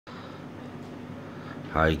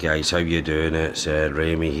Hi guys, how you doing? It's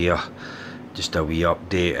Remy here. Just a wee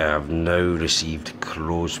update. I have now received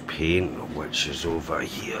crow's paint, which is over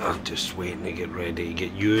here, just waiting to get ready to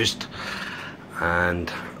get used.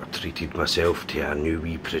 And I treated myself to a new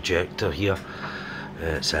wee projector here.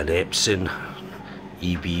 It's an Epson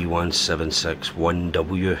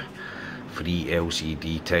eb1761w, free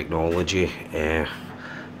LCD technology. I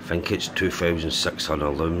think it's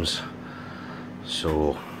 2,600 lumens.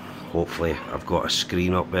 So hopefully I've got a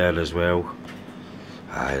screen up there as well.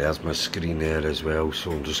 Aye, there's my screen there as well,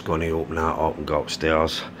 so I'm just going to open that up and go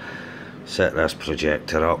upstairs, set this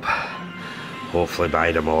projector up. Hopefully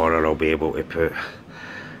by tomorrow I'll be able to put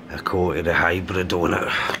a coat of the hybrid on it,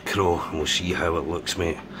 Crow, and we'll see how it looks,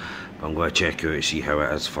 mate. But I'm going to check out to see how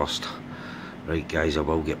it is first. Right guys, I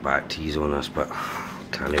will get back to you on this, but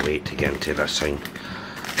can't wait to get into this thing.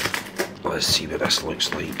 Let's see what this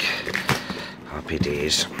looks like. Happy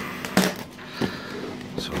days.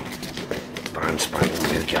 So, brand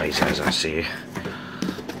spanking new guys, as I say.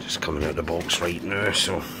 Just coming out of the box right now,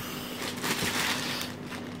 so.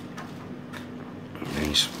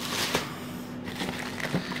 Nice.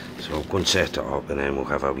 So I'll go and set it up and then we'll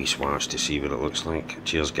have a wee swatch to see what it looks like.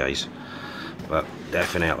 Cheers guys. But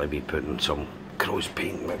definitely be putting some crow's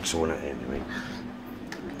paint mix on it anyway.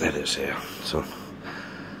 There it is there. So,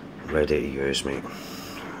 ready to use, mate.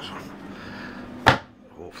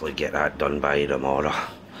 Hopefully get that done by tomorrow.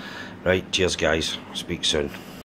 Right, cheers guys, speak soon.